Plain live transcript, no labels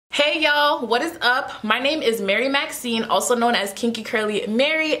Hey y'all, what is up? My name is Mary Maxine, also known as Kinky Curly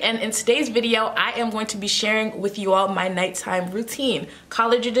Mary, and in today's video I am going to be sharing with you all my nighttime routine,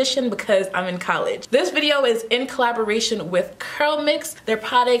 college edition because I'm in college. This video is in collaboration with CurlMix. Their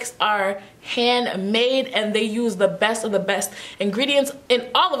products are handmade and they use the best of the best ingredients in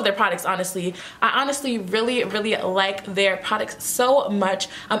all of their products. Honestly, I honestly really like their products so much.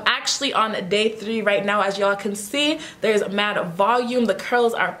 I'm actually on day 3 right now. As y'all can see, there's mad volume, the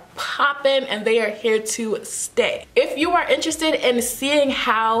curls are popping and they are here to stay. If you are interested in seeing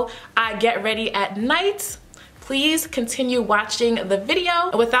how I get ready at night, please continue watching the video.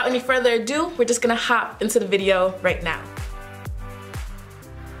 And without any further ado, we're just gonna hop into the video right now.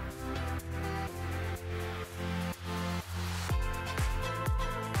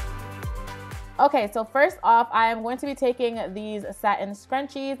 Okay, so first off, I am going to be taking these satin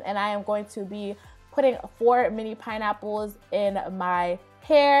scrunchies and I am going to be putting 4 mini pineapples in my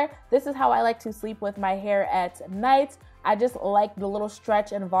hair. This is how I like to sleep with my hair at night. I just like the little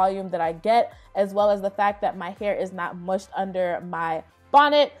stretch and volume that I get, as well as the fact that my hair is not mushed under my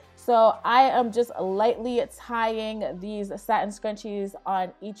bonnet. So I am just lightly tying these satin scrunchies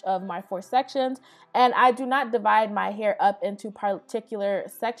on each of my 4 sections. And I do not divide my hair up into particular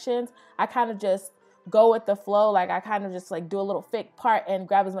sections. I kind of just go with the flow. Like I kind of just like do a little thick part and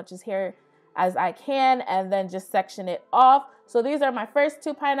grab as much hair as I can and then just section it off. So these are my first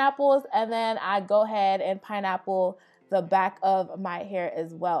 2 pineapples, and then I go ahead and pineapple the back of my hair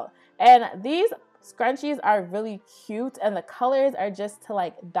as well. And these scrunchies are really cute and the colors are just to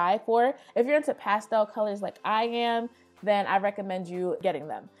like die for. If you're into pastel colors like I am, then I recommend you getting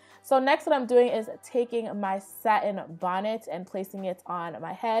them. So next what I'm doing is taking my satin bonnet and placing it on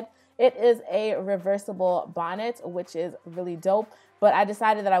my head. It is a reversible bonnet, which is really dope, but I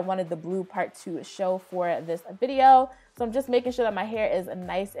decided that I wanted the blue part to show for this video. So I'm just making sure that my hair is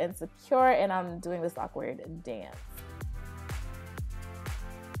nice and secure and I'm doing this awkward dance.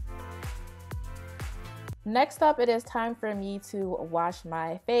 Next up, it is time for me to wash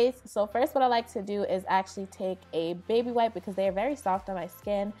my face. So first what I like to do is actually take a baby wipe because they are very soft on my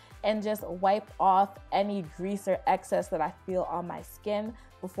skin and just wipe off any grease or excess that I feel on my skin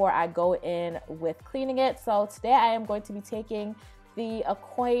before I go in with cleaning it. So today I am going to be taking the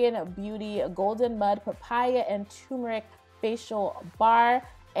Aquarian Beauty Golden Mud Papaya and Turmeric Facial Bar,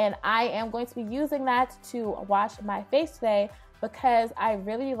 and I am going to be using that to wash my face today because I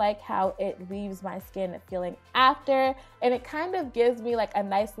really like how it leaves my skin feeling after, and it kind of gives me like a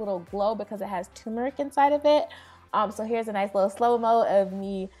nice little glow because it has turmeric inside of it. So here's a nice little slow-mo of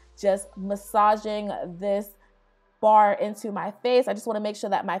me just massaging this bar into my face. I just want to make sure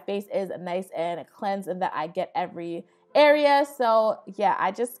that my face is nice and cleansed and that I get every area. So yeah, I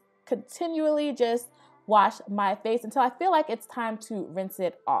just continually just wash my face until I feel like it's time to rinse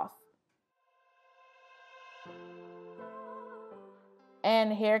it off.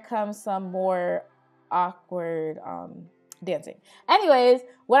 And here comes some more awkward dancing. Anyways,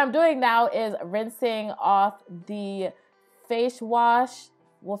 what I'm doing now is rinsing off the facial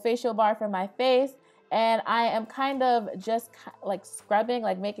bar from my face. And I am kind of just like scrubbing,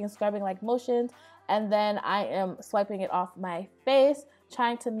 like making scrubbing like motions. And then I am swiping it off my face,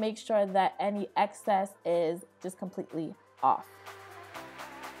 trying to make sure that any excess is just completely off.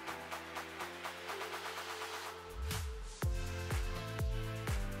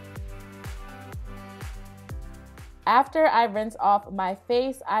 After I rinse off my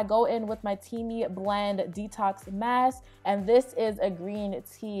face, I go in with my Teamy Blend Detox Mask, and this is a green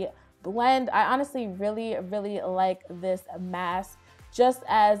tea blend. I honestly really like this mask just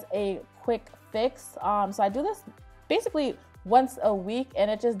as a quick fix. So I do this basically once a week and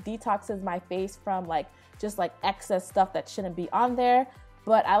it just detoxes my face from just excess stuff that shouldn't be on there.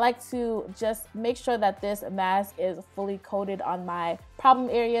 But I like to just make sure that this mask is fully coated on my problem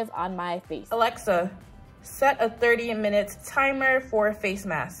areas on my face. Alexa, set a 30-minute timer for face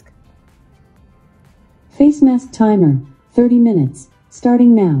mask. Face mask timer, 30 minutes,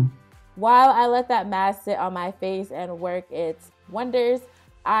 starting now. While I let that mask sit on my face and work its wonders,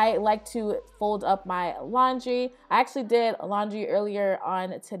 I like to fold up my laundry. I actually did laundry earlier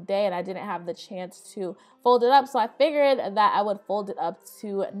on today and I didn't have the chance to fold it up, so I figured that I would fold it up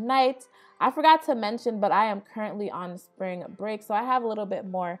tonight. I forgot to mention, but I am currently on spring break, so I have a little bit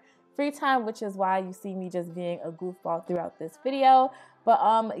more free time, which is why you see me just being a goofball throughout this video. But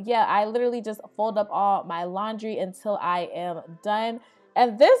yeah, I literally just fold up all my laundry until I am done.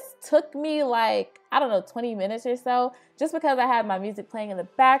 And this took me like, I don't know, 20 minutes or so, just because I had my music playing in the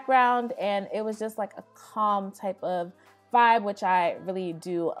background and it was just like a calm type of vibe, which I really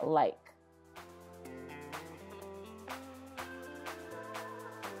do like.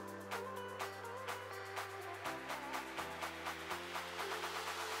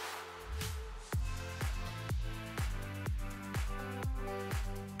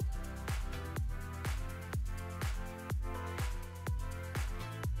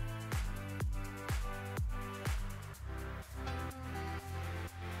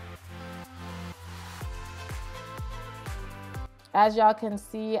 As y'all can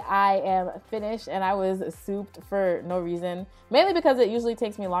see, I am finished, and I was souped for no reason. Mainly because it usually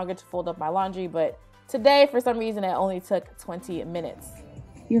takes me longer to fold up my laundry, but today, for some reason, it only took 20 minutes.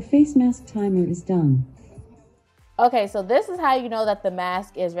 Your face mask timer is done. Okay, so this is how you know that the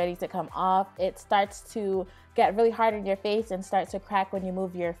mask is ready to come off. It starts to get really hard in your face and starts to crack when you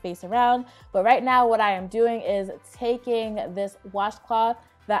move your face around. But right now, what I am doing is taking this washcloth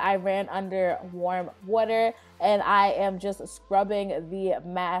that I ran under warm water, and I am just scrubbing the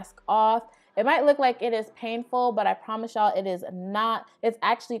mask off. It might look like it is painful, but I promise y'all it is not. It's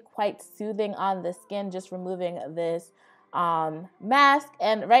actually quite soothing on the skin, just removing this mask.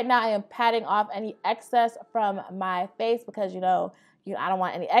 And right now I am patting off any excess from my face because I don't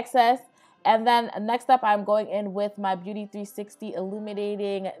want any excess. And then next up, I'm going in with my Beauty 360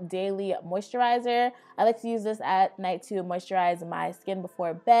 Illuminating Daily Moisturizer. I like to use this at night to moisturize my skin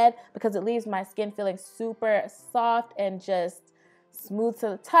before bed because it leaves my skin feeling super soft and just smooth to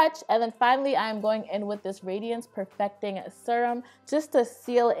the touch. And then finally, I'm going in with this Radiance Perfecting Serum just to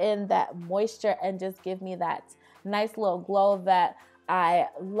seal in that moisture and just give me that nice little glow that I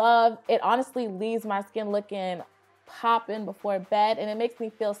love. It honestly leaves my skin looking popping before bed, and it makes me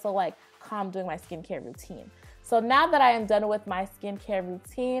feel so calm doing my skincare routine. So now that I am done with my skincare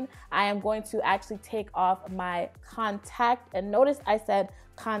routine, I am going to actually take off my contact. And notice I said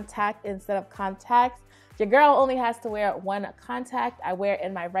contact instead of contacts. Your girl only has to wear one contact. I wear it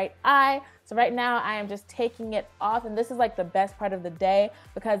in my right eye. So right now I am just taking it off, and this is the best part of the day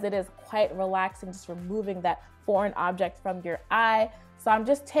because it is quite relaxing, just removing that foreign object from your eye. So I'm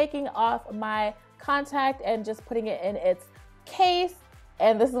just taking off my contact and just putting it in its case.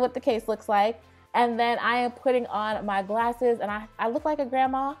 And this is what the case looks like. And then I am putting on my glasses, and I look like a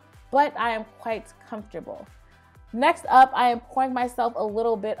grandma, but I am quite comfortable. Next up, I am pouring myself a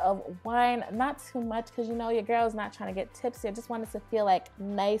little bit of wine, not too much because your girl is not trying to get tipsy. I just wanted to feel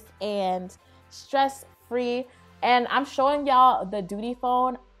nice and stress-free. And I'm showing y'all the duty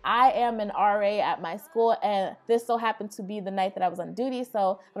phone. I am an RA at my school, and this so happened to be the night that I was on duty.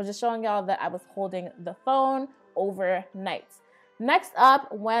 So I was just showing y'all that I was holding the phone overnight. Next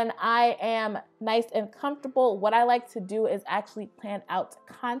up, when I am nice and comfortable, what I like to do is actually plan out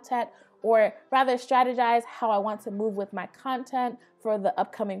content, or rather strategize how I want to move with my content for the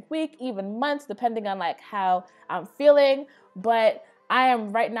upcoming week, even months, depending on how I'm feeling. But I am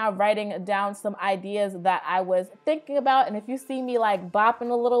right now writing down some ideas that I was thinking about. And if you see me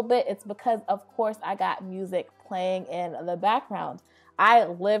bopping a little bit, it's because of course I got music playing in the background. I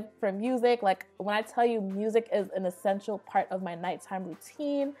live for music. When I tell you music is an essential part of my nighttime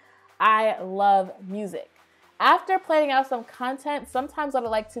routine, I love music. After planning out some content, sometimes what I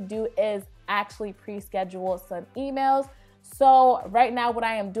like to do is actually pre-schedule some emails. So right now what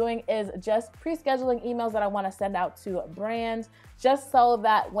I am doing is just pre-scheduling emails that I want to send out to brands, just so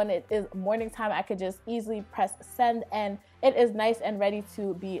that when it is morning time, I could just easily press send and it is nice and ready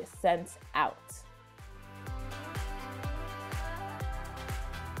to be sent out.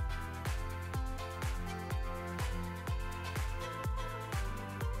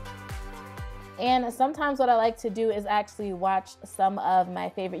 And sometimes what I like to do is actually watch some of my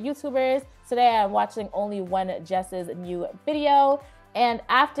favorite YouTubers. Today I'm watching Only One Jess's new video. And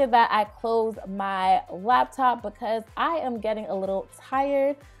after that, I close my laptop because I am getting a little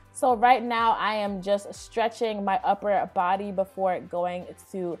tired. So right now I am just stretching my upper body before going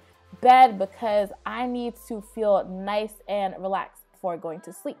to bed because I need to feel nice and relaxed before going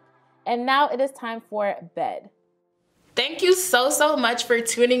to sleep. And now it is time for bed. Thank you so much for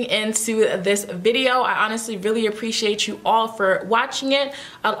tuning into this video. I honestly really appreciate you all for watching it.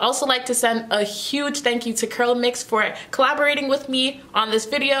 I'd also like to send a huge thank you to CurlMix for collaborating with me on this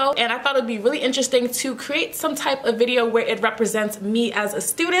video. And I thought it'd be really interesting to create some type of video where it represents me as a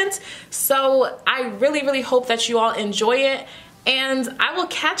student. So I really hope that you all enjoy it. And I will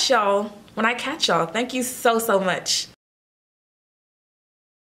catch y'all when I catch y'all. Thank you so much.